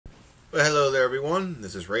Well, hello there, everyone.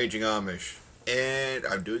 This is Raging Amish, and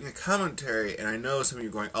I'm doing a commentary. And I know some of you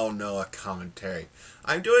are going, "Oh no, a commentary."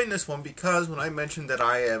 I'm doing this one because when I mentioned that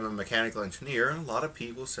I am a mechanical engineer, a lot of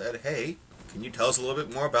people said, "Hey, can you tell us a little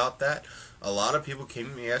bit more about that?" A lot of people came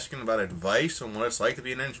to me asking about advice on what it's like to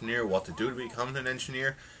be an engineer, what to do to become an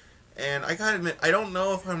engineer. And I gotta admit, I don't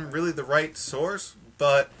know if I'm really the right source,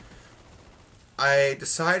 but I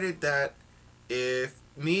decided that if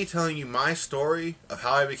me telling you my story of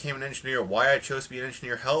how I became an engineer, why I chose to be an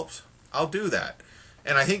engineer helps, I'll do that.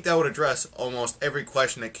 And I think that would address almost every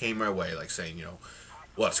question that came my way, like saying,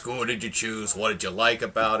 what school did you choose? What did you like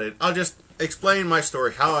about it? I'll just explain my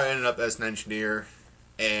story, how I ended up as an engineer,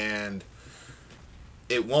 and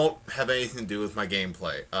it won't have anything to do with my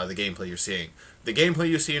gameplay, the gameplay you're seeing. The gameplay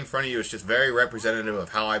you see in front of you is just very representative of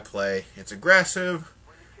how I play. It's aggressive,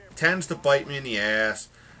 tends to bite me in the ass,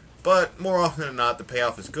 but more often than not, the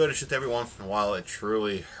payoff is good. It's just every once in a while it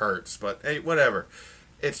truly hurts. But hey, whatever.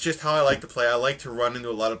 It's just how I like to play. I like to run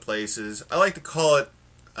into a lot of places. I like to call it,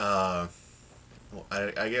 I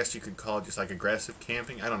guess you could call it just like aggressive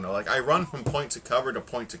camping. I don't know. Like, I run from points of cover to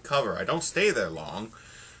points of cover. I don't stay there long.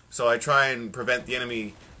 So I try and prevent the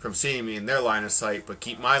enemy from seeing me in their line of sight, but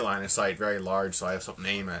keep my line of sight very large so I have something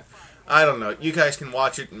to aim at. I don't know. You guys can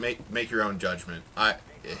watch it and make your own judgment.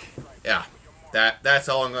 Yeah. That's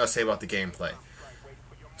all I'm going to say about the gameplay.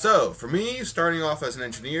 So, for me, starting off as an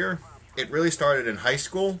engineer, it really started in high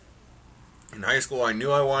school. In high school, I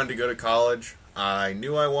knew I wanted to go to college. I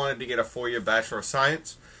knew I wanted to get a 4-year Bachelor of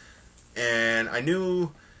Science. And I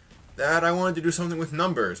knew that I wanted to do something with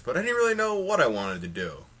numbers, but I didn't really know what I wanted to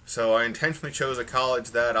do. So I intentionally chose a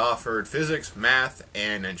college that offered physics, math,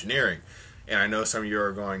 and engineering. And I know some of you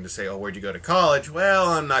are going to say, "Oh, where'd you go to college?" Well,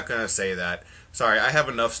 I'm not going to say that. Sorry, I have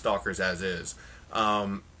enough stalkers as is.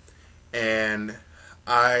 And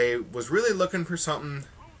I was really looking for something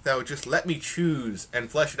that would just let me choose and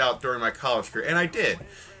flesh it out during my college career, and I did.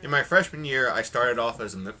 In my freshman year, I started off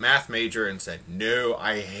as a math major and said, "No,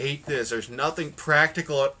 I hate this. There's nothing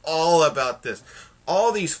practical at all about this.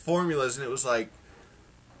 All these formulas," and it was like,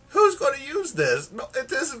 who's going to use this? No,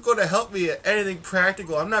 it isn't going to help me at anything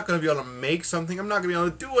practical. I'm not going to be able to make something. I'm not going to be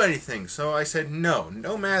able to do anything. So I said, no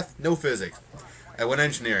math, no physics. I went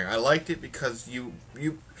engineering. I liked it because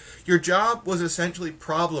your job was essentially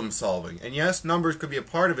problem solving. And yes, numbers could be a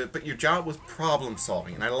part of it, but your job was problem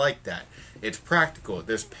solving, and I liked that. It's practical.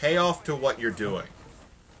 There's payoff to what you're doing.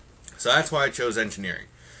 So that's why I chose engineering.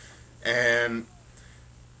 And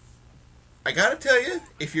I gotta tell you,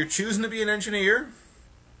 if you're choosing to be an engineer,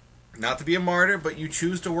 not to be a martyr, but you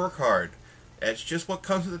choose to work hard. It's just what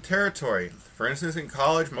comes with the territory. For instance, in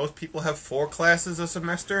college, most people have 4 classes a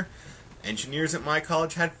semester. Engineers at my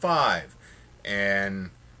college had 5.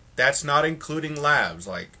 And that's not including labs.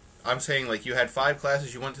 Like, I'm saying, like, you had 5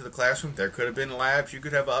 classes, you went to the classroom, there could have been labs. You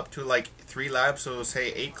could have up to, like, 3 labs, so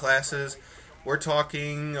say 8 classes. We're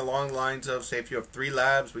talking along the lines of, say, if you have 3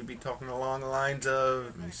 labs, we'd be talking along the lines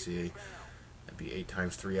of, let me see, that'd be 8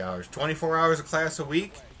 times 3 hours. 24 hours of class a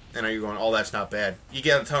week. And are you going, "Oh, that's not bad." You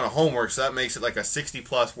get a ton of homework, so that makes it like a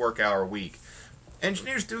 60-plus work hour week.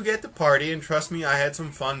 Engineers do get to party, and trust me, I had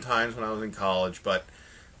some fun times when I was in college, but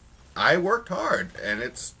I worked hard, and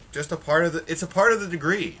it's just a part of the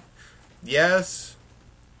degree. Yes,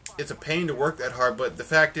 it's a pain to work that hard, but the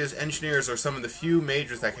fact is, engineers are some of the few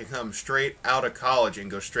majors that can come straight out of college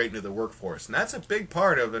and go straight into the workforce, and that's a big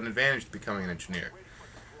part of an advantage to becoming an engineer.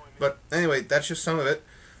 But anyway, that's just some of it.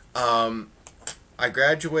 I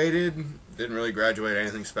graduated, didn't really graduate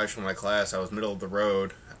anything special in my class. I was middle of the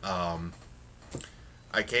road.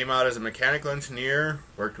 I came out as a mechanical engineer,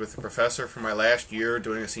 worked with the professor for my last year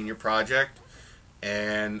doing a senior project,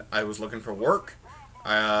 and I was looking for work.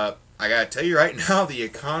 I gotta tell you right now, the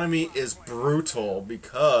economy is brutal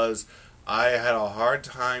because I had a hard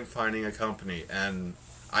time finding a company, and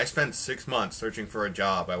I spent 6 months searching for a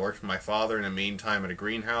job. I worked for my father in the meantime at a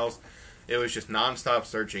greenhouse. It was just nonstop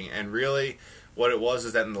searching, and really what it was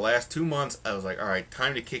is that in the last 2 months, I was like, alright,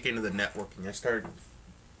 time to kick into the networking. I started...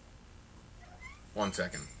 One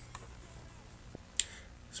second.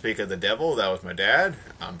 Speak of the devil, that was my dad.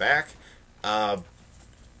 I'm back.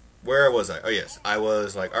 Where was I? Oh, yes. I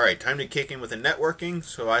was like, alright, time to kick in with the networking.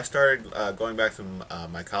 So I started going back to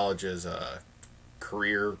my college's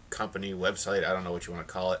career company website. I don't know what you want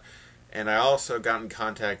to call it. And I also got in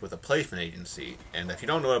contact with a placement agency. And if you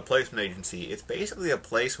don't know what a placement agency, it's basically a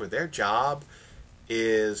place where their job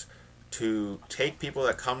is to take people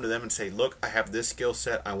that come to them and say, "Look, I have this skill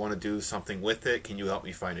set, I want to do something with it, can you help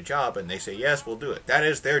me find a job?" And they say, "Yes, we'll do it." That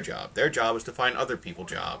is their job. Their job is to find other people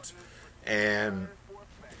jobs. And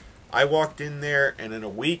I walked in there, and in a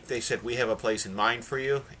week they said, we have a place in mind for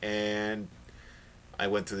you, and I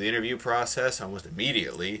went through the interview process almost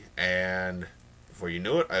immediately, and before you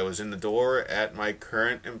knew it, I was in the door at my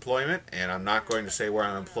current employment, and I'm not going to say where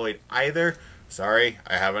I'm employed either. Sorry,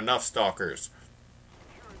 I have enough stalkers.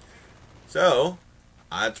 So,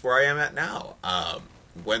 that's where I am at now.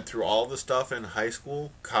 Went through all the stuff in high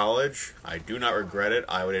school, college. I do not regret it.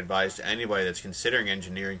 I would advise to anybody that's considering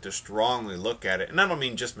engineering to strongly look at it. And I don't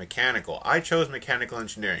mean just mechanical. I chose mechanical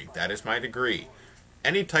engineering. That is my degree.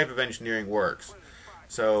 Any type of engineering works.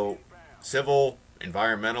 So, civil,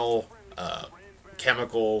 environmental,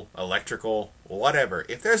 chemical, electrical, whatever.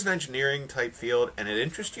 If there's an engineering type field and it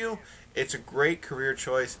interests you, it's a great career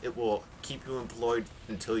choice. It will keep you employed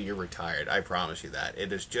until you're retired. I promise you that.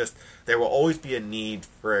 It is just, there will always be a need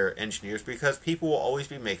for engineers because people will always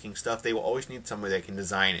be making stuff. They will always need somebody that can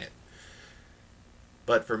design it.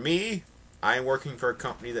 But for me, I'm working for a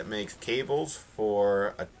company that makes cables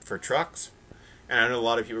for trucks. And I know a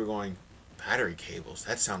lot of people are going, battery cables?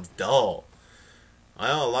 That sounds dull.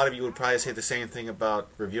 Well, a lot of you would probably say the same thing about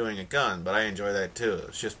reviewing a gun, but I enjoy that too.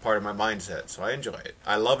 It's just part of my mindset, so I enjoy it.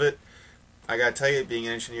 I love it. I gotta tell you, being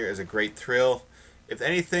an engineer is a great thrill. If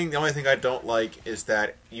anything, the only thing I don't like is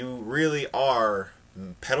that you really are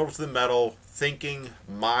pedal to the metal, thinking,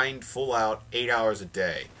 mind full out, 8 hours a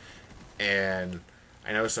day. And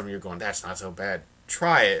I know some of you are going, that's not so bad.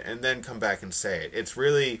 Try it, and then come back and say it. It's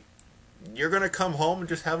really, you're gonna come home and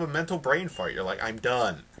just have a mental brain fart. You're like, I'm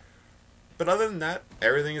done. But other than that,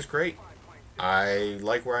 everything is great. I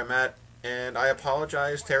like where I'm at, and I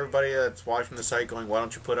apologize to everybody that's watching the site going, why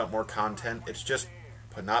don't you put out more content? It's just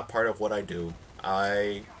not part of what I do.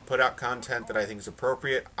 I put out content that I think is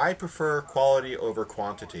appropriate. I prefer quality over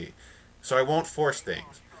quantity, so I won't force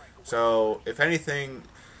things. So, if anything,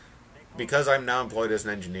 because I'm now employed as an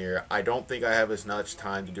engineer, I don't think I have as much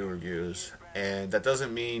time to do reviews, and that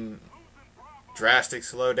doesn't mean drastic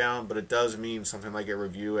slowdown, but it does mean something like a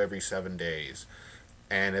review every 7 days.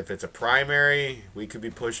 And if it's a primary, we could be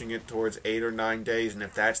pushing it towards 8 or 9 days, and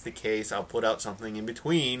if that's the case, I'll put out something in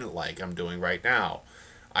between, like I'm doing right now.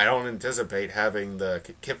 I don't anticipate having the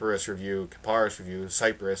Kiparis review, Kiparis review,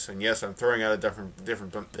 Cypress, and yes, I'm throwing out I'm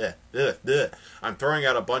throwing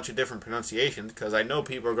out a bunch of different pronunciations, because I know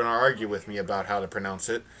people are going to argue with me about how to pronounce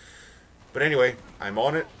it. But anyway, I'm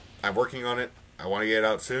on it, I'm working on it, I want to get it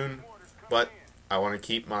out soon, but I want to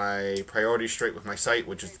keep my priorities straight with my site,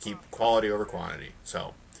 which is to keep quality over quantity.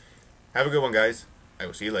 So, have a good one, guys. I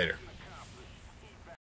will see you later.